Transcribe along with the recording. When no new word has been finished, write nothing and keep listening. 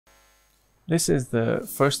This is the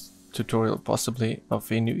first tutorial possibly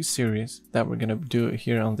of a new series that we're gonna do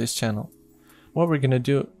here on this channel. What we're gonna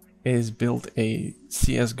do is build a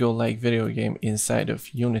CSGO-like video game inside of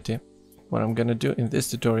Unity. What I'm gonna do in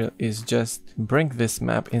this tutorial is just bring this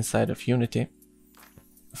map inside of Unity.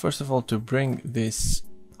 First of all, to bring this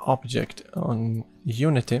object on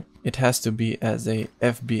Unity, it has to be as a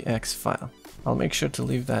FBX file. I'll make sure to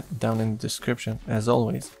leave that down in the description as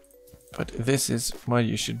always. But this is what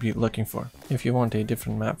you should be looking for if you want a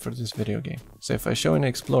different map for this video game. So if I show in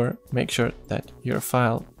Explorer, make sure that your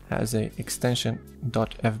file has a extension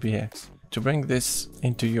 .fbx. To bring this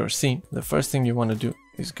into your scene, the first thing you want to do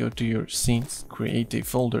is go to your scenes, create a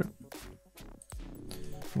folder,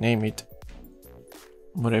 name it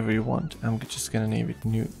whatever you want. I'm just gonna name it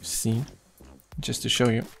new scene just to show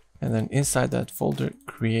you, and then inside that folder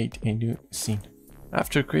create a new scene.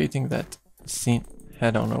 After creating that scene,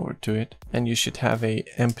 head on over to it and you should have a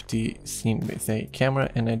empty scene with a camera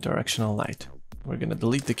and a directional light. We're gonna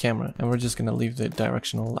delete the camera and we're just gonna leave the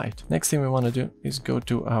directional light. Next thing we want to do is go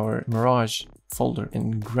to our MIRAGE folder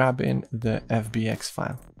and grab in the FBX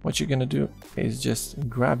file. What you're gonna do is just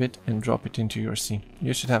grab it and drop it into your scene.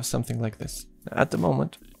 You should have something like this. At the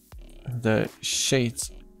moment, the shades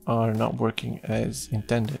are not working as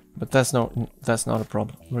intended, but that's not a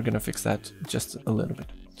problem. We're gonna fix that just a little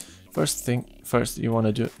bit. First you want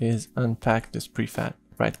to do is unpack this prefab.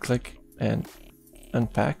 Right click and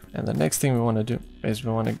unpack, and the next thing we want to do is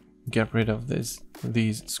we want to get rid of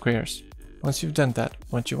these squares. Once you've done that,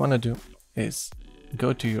 what you want to do is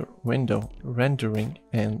go to your window, rendering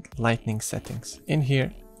and lightning settings. In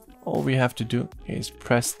here, all we have to do is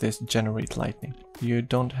press this generate lightning. You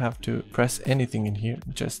don't have to press anything in here,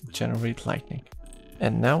 just generate lightning.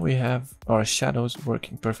 And now we have our shadows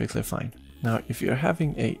working perfectly fine. Now, if you're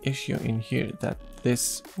having an issue in here that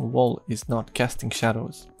this wall is not casting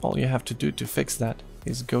shadows, all you have to do to fix that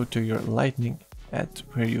is go to your lightning at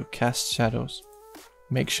where you cast shadows.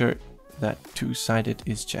 Make sure that two-sided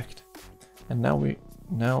is checked. And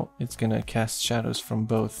now it's gonna cast shadows from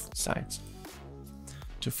both sides.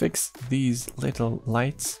 To fix these little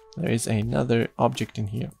lights, there is another object in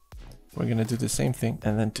here. We're gonna do the same thing,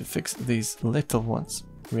 and then to fix these little ones,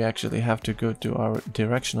 we actually have to go to our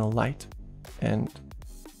directional light and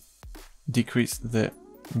decrease the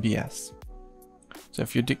BS. So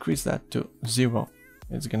if you decrease that to 0,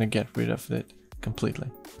 it's gonna get rid of it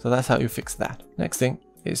completely. So that's how you fix that. Next thing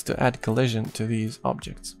is to add collision to these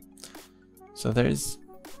objects. So there's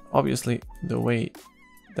obviously the way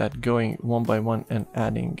that going one by one and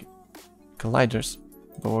adding colliders,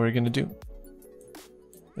 but what we're gonna do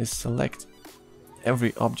is select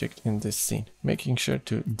every object in this scene, making sure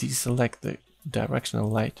to deselect the directional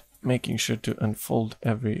light, making sure to unfold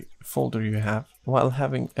every folder you have. While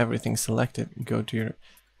having everything selected, go to your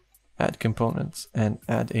add components and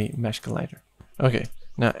add a mesh collider. Okay,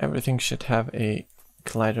 now everything should have a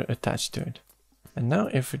collider attached to it. And now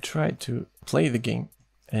if we try to play the game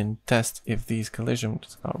and test if these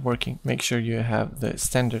collisions are working, make sure you have the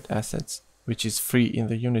standard assets, which is free in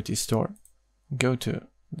the Unity store. Go to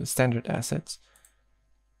the standard assets,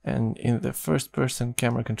 and in the first person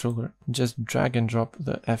camera controller, just drag and drop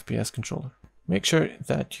the FPS controller. Make sure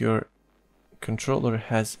that your controller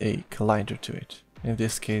has a collider to it. In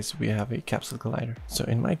this case, we have a capsule collider. So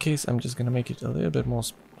in my case, I'm just gonna make it a little bit more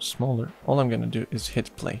smaller. All I'm gonna do is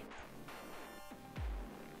hit play.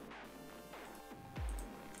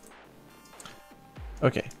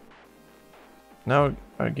 Okay, now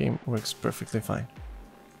our game works perfectly fine.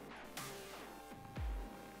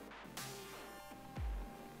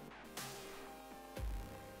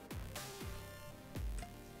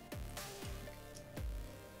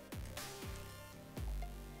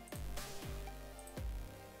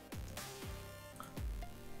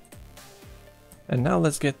 And now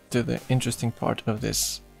let's get to the interesting part of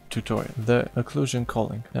this tutorial, the occlusion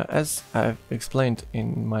calling. Now, as I've explained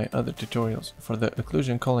in my other tutorials, for the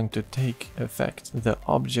occlusion calling to take effect, the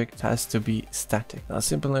object has to be static. Now,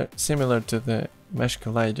 similar to the mesh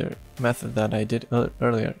collider method that I did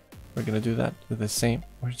earlier, we're gonna do that the same.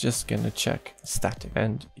 We're just gonna check static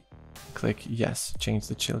and click yes, change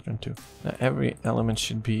the children to. Now, every element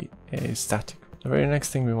should be a static. The very next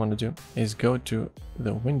thing we want to do is go to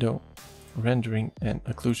the window, rendering and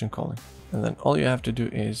occlusion calling, and then all you have to do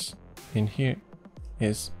is in here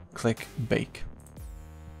is click bake.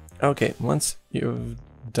 Okay, once you've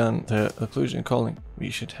done the occlusion calling, we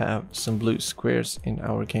should have some blue squares in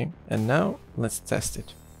our game, and now let's test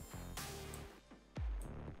it.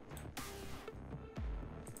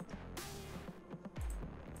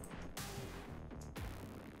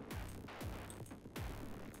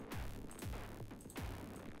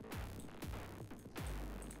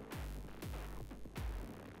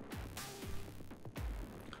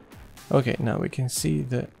 Okay, now we can see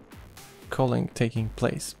the culling taking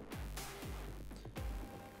place.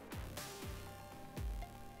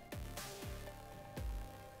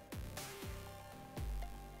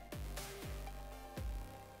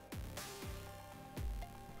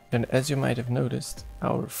 And as you might have noticed,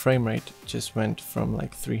 our frame rate just went from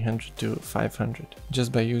like 300 to 500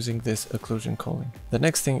 just by using this occlusion calling. The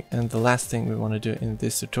next thing and the last thing we want to do in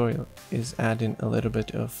this tutorial is add in a little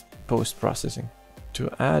bit of post-processing.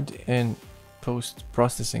 To add in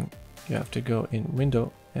post-processing, you have to go in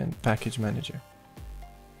Window and Package Manager.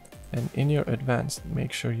 And in your advanced,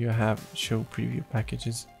 make sure you have Show Preview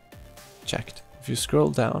Packages checked. If you scroll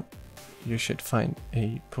down, you should find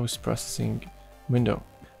a post-processing window.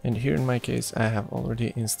 And here in my case, I have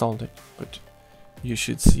already installed it, but you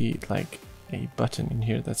should see like a button in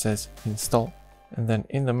here that says install. And then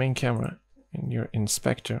in the main camera, in your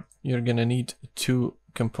inspector, you're gonna need two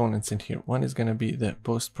components in here. One is gonna be the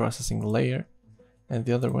post-processing layer, and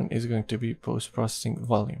the other one is going to be post-processing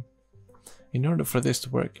volume. In order for this to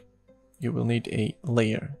work, you will need a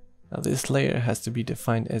layer. Now this layer has to be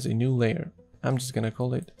defined as a new layer. I'm just gonna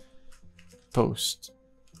call it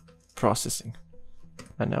post-processing.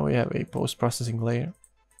 And now we have a post-processing layer.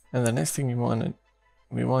 And the next thing we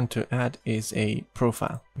want to add is a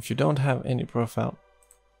profile. If you don't have any profile,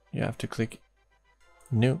 you have to click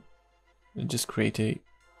New and just create a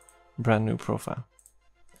brand new profile.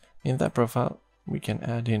 In that profile, we can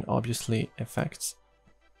add in obviously effects.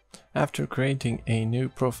 After creating a new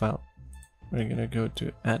profile, we're gonna go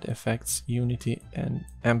to Add Effects, Unity, and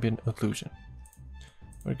Ambient Occlusion.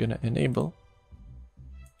 We're gonna enable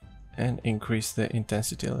and increase the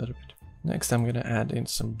intensity a little bit. Next, I'm gonna add in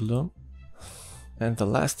some bloom. And the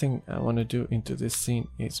last thing I want to do into this scene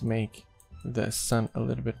is make the sun a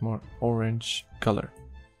little bit more orange color.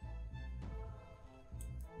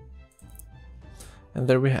 And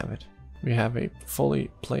there we have it. We have a fully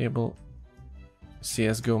playable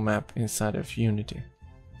CSGO map inside of Unity.